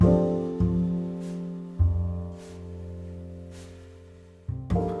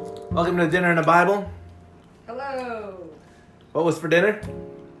Welcome to Dinner in the Bible. Hello. What was for dinner?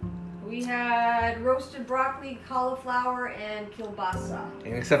 We had roasted broccoli, cauliflower, and kielbasa.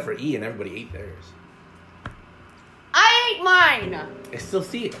 And except for Ian, everybody ate theirs. I ate mine. I still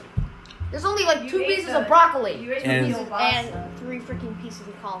see it. There's only like You two ate pieces the- of broccoli. You ate And- the kielbasa. And 3 freaking pieces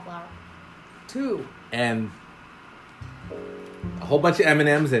of cauliflower. 2. And a whole bunch of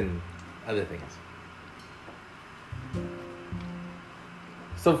M&Ms and other things.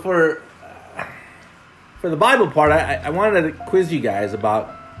 So for the Bible part, I wanted to quiz you guys about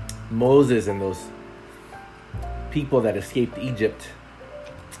Moses and those people that escaped Egypt,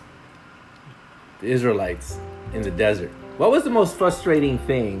 the Israelites in the desert. What was the most frustrating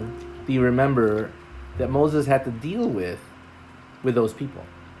thing, do you remember, that Moses had to deal with those people?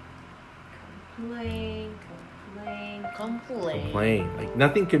 Complain. Like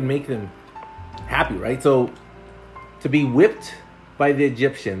nothing could make them happy, right? So to be whipped by the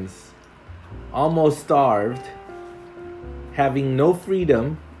Egyptians, almost starved, having no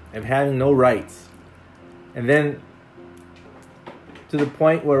freedom and having no rights. And then to the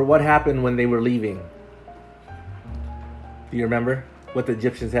point where what happened when they were leaving? Do you remember what the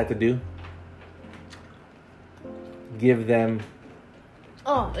Egyptians had to do? Give them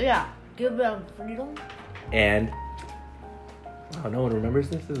Oh, yeah. Give them freedom. and oh, no one remembers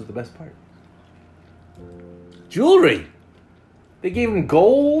this? This is the best part. Jewelry. They gave him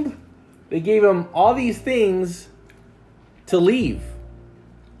gold. They gave him all these things to leave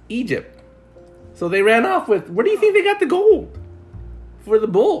Egypt. So they ran off with, where do you think they got the gold? For the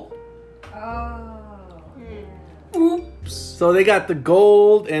bull. Oh. Oops. So they got the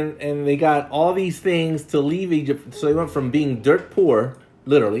gold and they got all these things to leave Egypt. So they went from being dirt poor,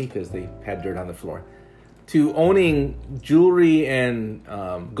 literally, because they had dirt on the floor, to owning jewelry and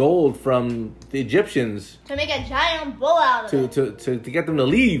gold from the Egyptians To make a giant bull out of it. to get them to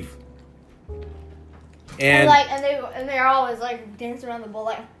leave. And And they're always like dancing around the bull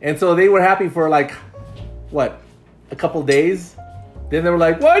like. and so they were happy for like, what, a couple days? Then they were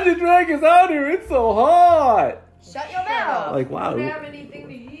like, why'd you drag us out here? It's so hot. Shut your mouth. Like, wow. Don't have anything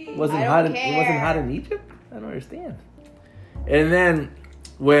to eat. It wasn't I hot. don't It wasn't care. hot in Egypt. I don't understand. And then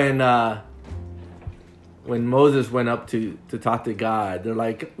when Moses went up to talk to God, they're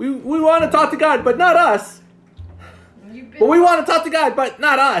like, we want to talk to God, but not us. But we want to talk to God, but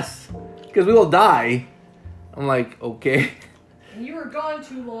not us, because we will die. I'm like, okay. And you were gone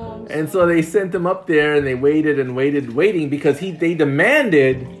too long. And so they sent him up there, and they waiting because they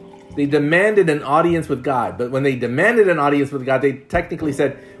demanded an audience with God. But when they demanded an audience with God, they technically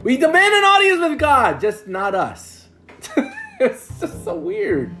said, we demand an audience with God, just not us. It's just so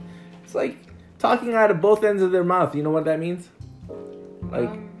weird. It's like talking out of both ends of their mouth. You know what that means?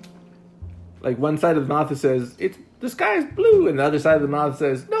 Like one side of the mouth says, the sky is blue, and the other side of the mouth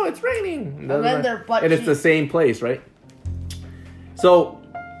says, no, it's raining. And then their butt and it's the cheeks. same place, right? So,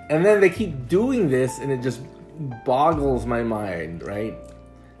 and then they keep doing this, and it just boggles my mind, right?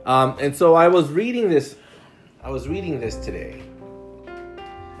 And so I was reading this today.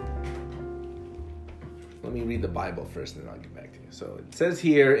 Let me read the Bible first, and then I'll get back to you. So it says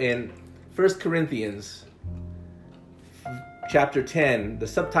here in 1 Corinthians chapter 10, the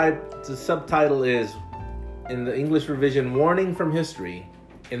subtitle is, in the English revision, Warning from History.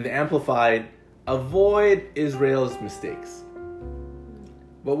 In the Amplified, Avoid Israel's Mistakes.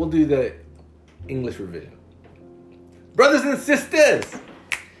 But we'll do the English revision. Brothers and sisters,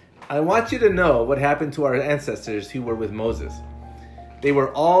 I want you to know what happened to our ancestors who were with Moses. They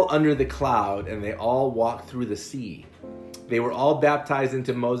were all under the cloud, and they all walked through the sea. They were all baptized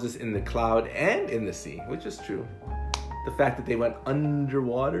into Moses in the cloud and in the sea, which is true. The fact that they went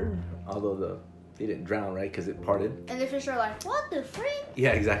underwater, although they didn't drown, right? Because it parted. And the fish are like, what the freak?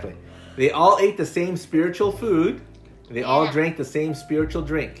 Yeah, exactly. They all ate the same spiritual food. They all drank the same spiritual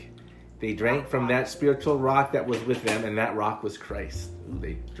drink. They drank from that spiritual rock that was with them, and that rock was Christ. Ooh,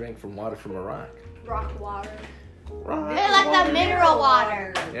 they drank from water from a rock. Rock water. Rock. They like the mineral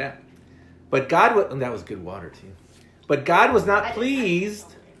water. Yeah. But God was, and that was good water too. But God was not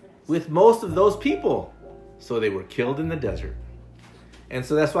pleased with most of those people. So they were killed in the desert. And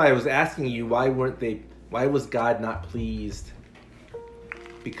so that's why I was asking you, why was God not pleased?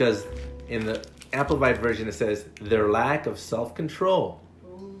 Because in the Amplified version it says, their lack of self-control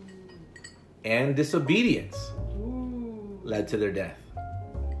and disobedience led to their death.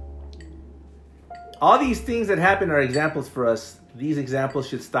 All these things that happen are examples for us. These examples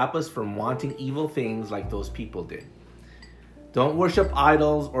should stop us from wanting evil things like those people did. Don't worship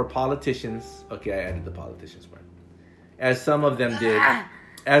idols or politicians. Okay, I added the politicians part. As some of them did.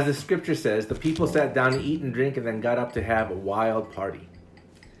 As the scripture says, the people sat down to eat and drink and then got up to have a wild party.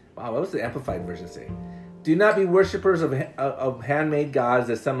 Wow, what was the Amplified Version say? Do not be worshippers of handmade gods,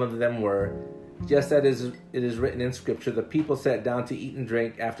 as some of them were. Just as it is written in Scripture, the people sat down to eat and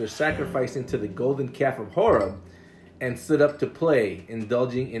drink after sacrificing to the golden calf of Horeb, and stood up to play,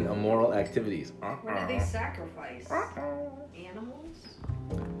 indulging in immoral activities. What did they sacrifice? Animals?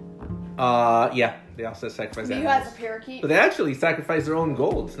 Yeah, they also sacrifice You animals. has a parakeet. But they actually sacrifice their own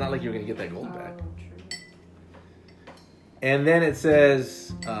gold. It's not like you're going to get that gold back. True. And then it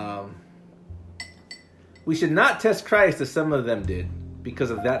says, we should not test Christ as some of them did.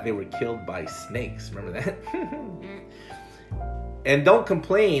 Because of that, they were killed by snakes. Remember that? And don't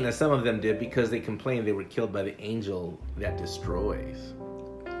complain as some of them did, because they complained they were killed by the angel that destroys.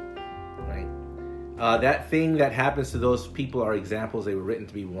 Right? That thing that happens to those people are examples. They were written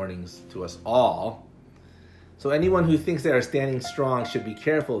to be warnings to us all. So anyone who thinks they are standing strong should be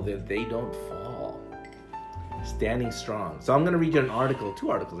careful that they don't fall. Standing strong. So I'm going to read you an article,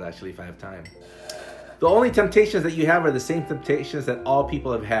 2 articles actually, if I have time. The only temptations that you have are the same temptations that all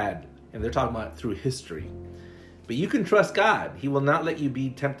people have had. And they're talking about through history. But you can trust God. He will not let you be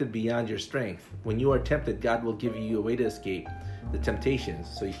tempted beyond your strength. When you are tempted, God will give you a way to escape the temptations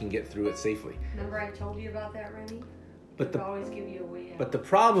so you can get through it safely. Remember I told you about that, Remy? But They always give you a way out. But the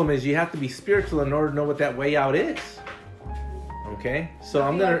problem is you have to be spiritual in order to know what that way out is. Okay? So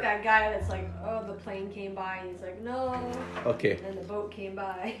I'm Be going like to... that guy that's like, oh, the plane came by, and he's like, no. Okay. And then the boat came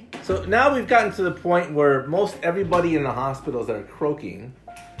by. So now we've gotten to the point where most everybody in the hospitals that are croaking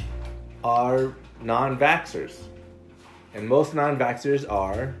are non-vaxxers. And most non-vaxxers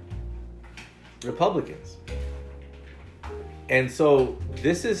are Republicans. And so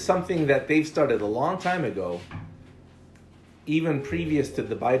this is something that they've started a long time ago, even previous to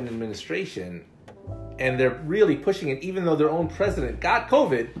the Biden administration. And they're really pushing it, even though their own president got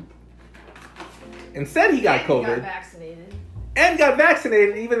COVID and said he got And COVID. Got vaccinated. And got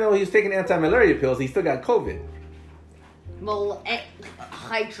vaccinated, even though he was taking anti-malaria pills, he still got COVID.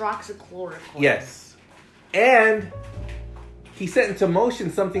 Hydroxychloroquine. Yes. And he set into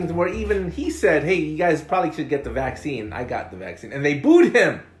motion something where even he said, hey, you guys probably should get the vaccine. I got the vaccine. And they booed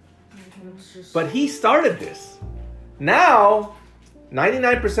him. But he started this. Now,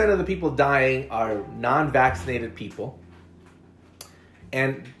 99% of the people dying are non-vaccinated people.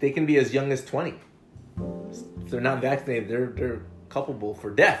 And they can be as young as 20. If they're not vaccinated, they're culpable for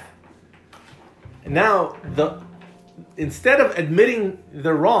death. And now, instead of admitting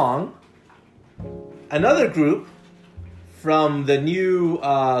they're wrong, another group from the new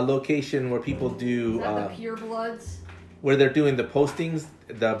location where people do... Is that the Pure Bloods? Where they're doing the postings.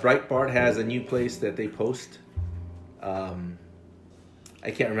 The Breitbart has a new place that they post. I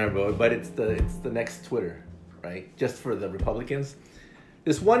can't remember, but it's the next Twitter, right? Just for the Republicans.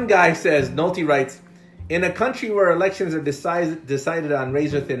 This one guy says, Nolte writes, in a country where elections are decided on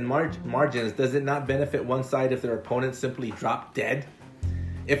razor-thin margins, does it not benefit one side if their opponents simply drop dead?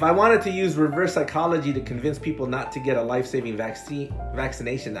 If I wanted to use reverse psychology to convince people not to get a life-saving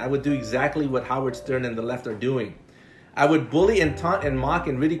vaccination, I would do exactly what Howard Stern and the left are doing. I would bully and taunt and mock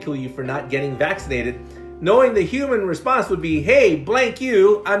and ridicule you for not getting vaccinated, knowing the human response would be, hey, blank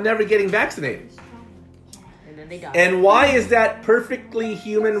you, I'm never getting vaccinated. And then they die. And why is that perfectly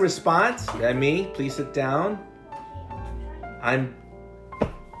human response? Remy, please sit down. Remy,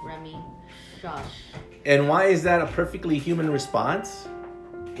 shush. And why is that a perfectly human response?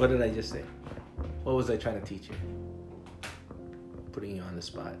 What did I just say? What was I trying to teach you? Putting you on the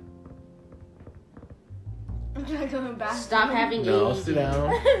spot. I'm trying to go back. Stop having No, ADD. sit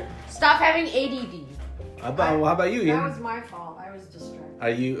down. Stop having ADD. How about you, That Ian? was my fault. I was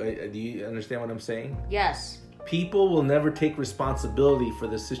distracted. Do you understand what I'm saying? Yes. People will never take responsibility for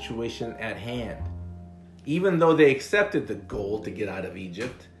the situation at hand. Even though they accepted the goal to get out of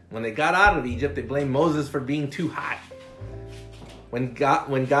Egypt, when they got out of Egypt, they blamed Moses for being too hot. When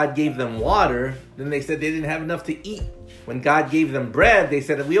God gave them water, then they said they didn't have enough to eat. When God gave them bread, they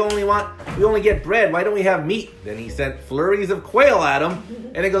said, we only get bread. Why don't we have meat? Then he sent flurries of quail at them.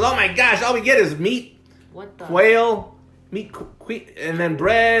 And they goes, oh my gosh, all we get is meat, What the? quail, meat, and then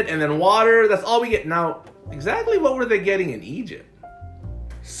bread, and then water. That's all we get. Now, exactly what were they getting in Egypt?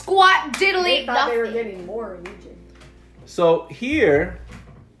 Squat They diddly thought they were nothing. getting more in Egypt. So here,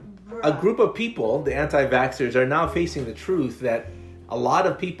 a group of people, the anti-vaxxers, are now facing the truth that a lot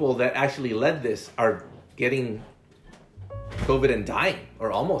of people that actually led this are getting COVID and dying,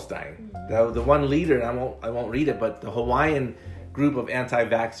 or almost dying. The one leader, I won't read it, but the Hawaiian group of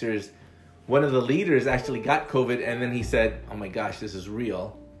anti-vaxxers, one of the leaders actually got COVID, and then he said, oh my gosh, this is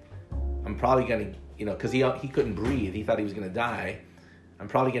real. I'm probably going to, because he couldn't breathe. He thought he was going to die. I'm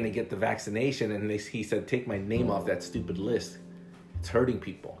probably going to get the vaccination. And he said, take my name off that stupid list. It's hurting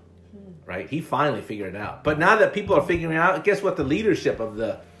people. right? He finally figured it out. But now that people are figuring it out, guess what the leadership of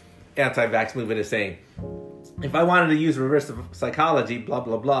the anti-vax movement is saying? If I wanted to use reverse psychology, blah,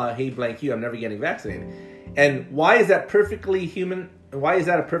 blah, blah, hey, blank you, I'm never getting vaccinated. And why is that perfectly human? Why is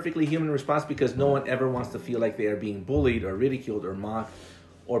that a perfectly human response? Because no one ever wants to feel like they are being bullied or ridiculed or mocked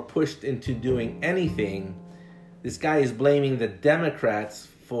or pushed into doing anything. This guy is blaming the Democrats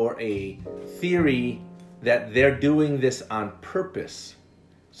for a theory that they're doing this on purpose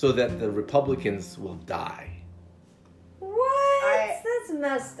so that the Republicans will die. What? That's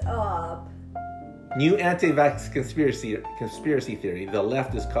messed up. New anti-vax conspiracy theory. The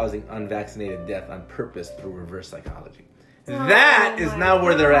left is causing unvaccinated death on purpose through reverse psychology. That is now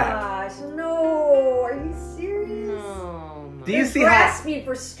where they're at. Gosh, no. Are you serious? Do you see grasping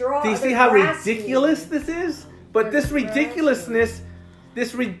for straw. Do you see how ridiculous this is? But this ridiculousness,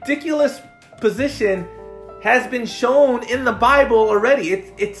 this ridiculous position has been shown in the Bible already.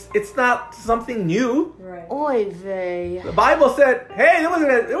 It's not something new. Right. Oy vey. The Bible said, hey,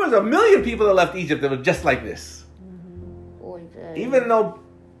 there was a million people that left Egypt that were just like this. Oy vey. Even though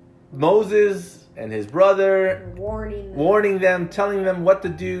Moses and his brother warning them, telling them what to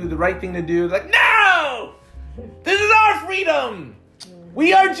do, the right thing to do. Like, no! This is our freedom!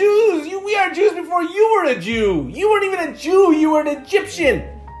 We are Jews! We are Jews before you were a Jew! You weren't even a Jew, you were an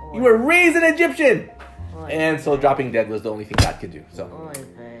Egyptian! You were raised an Egyptian! And so dropping dead was the only thing God could do. So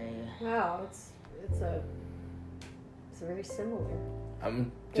Wow, it's very similar.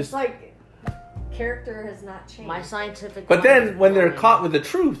 I'm It's just like character has not changed. My scientific. But then when they're caught with the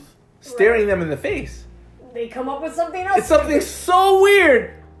truth staring them in the face, they come up with something else. it's something so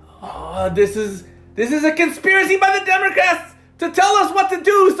weird. Oh, this is a conspiracy by the Democrats to tell us what to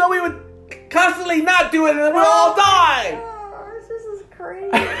do so we would constantly not do it and then we'll all die. Oh, this is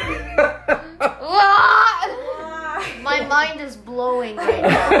crazy. My mind is blowing right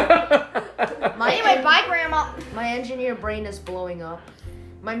now. Anyway, bye, Grandma. My engineer brain is blowing up.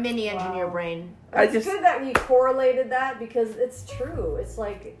 My mini engineer brain. It's good that you correlated that because it's true. It's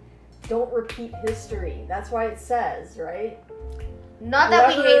like, don't repeat history. That's why it says, right? Not that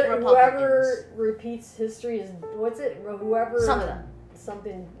we hate Republicans. Whoever repeats history is, whoever... Some of them.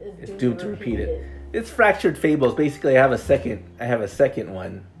 Something is doomed to repeat it. It's fractured fables. Basically, I have a second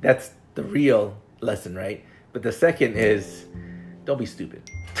one. That's the real lesson, right? But the second is, don't be stupid.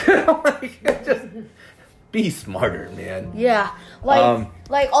 Just be smarter, man. Yeah,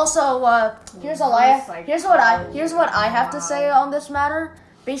 also, here's what I have to say on this matter.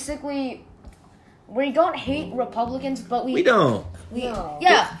 Basically, we don't hate Republicans, but we don't.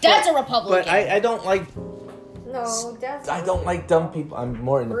 Yeah, Dad's a Republican. But I don't like. No, I don't like dumb people. I'm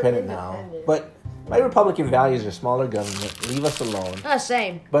more independent now. But my Republican values are smaller government. Leave us alone.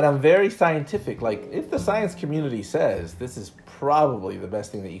 Same. But I'm very scientific. Like, if the science community says this is probably the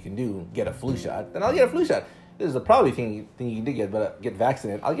best thing that you can do, get a flu shot, then I'll get a flu shot. This is the probably thing you can do, get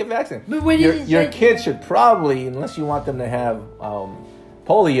vaccinated. I'll get vaccinated. But your kids should probably, unless you want them to have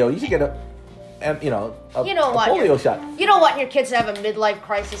polio, you should get a polio shot. You don't want your kids to have a midlife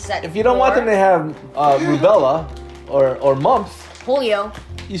crisis at If you don't want them to have rubella or mumps, polio,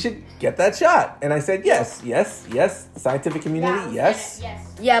 you should get that shot. And I said yes. Scientific community, yes.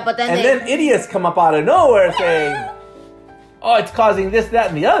 Yeah, but then then idiots come up out of nowhere saying, "Oh, it's causing this, that,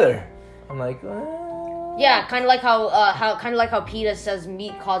 and the other." I'm like, yeah, kind of like how PETA says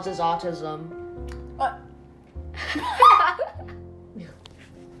meat causes autism.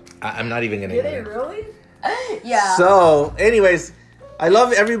 I'm not even gonna. Did they really? Yeah. So, anyways, I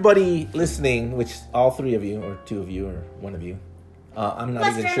love everybody listening, which all three of you, or two of you, or one of you. I'm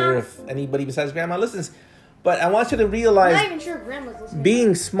not even sure if anybody besides Grandma listens, but I want you to realize I'm not even sure if Grandma's listening.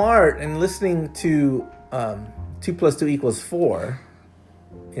 Being smart and listening to 2 + 2 = 4,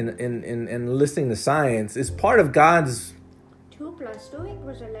 and listening to science is part of God's. 2 + 2 =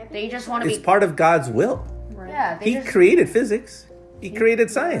 11. They just want to be. It's part of God's will. Right. Yeah. He created physics. He created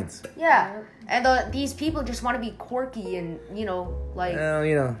science. Yeah. And these people just want to be quirky and, like...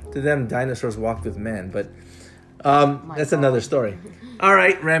 Well, to them, dinosaurs walked with men, but that's another story. All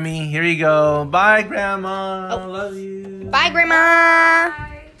right, Remy, here you go. Bye, Grandma. Love you. Bye, Grandma.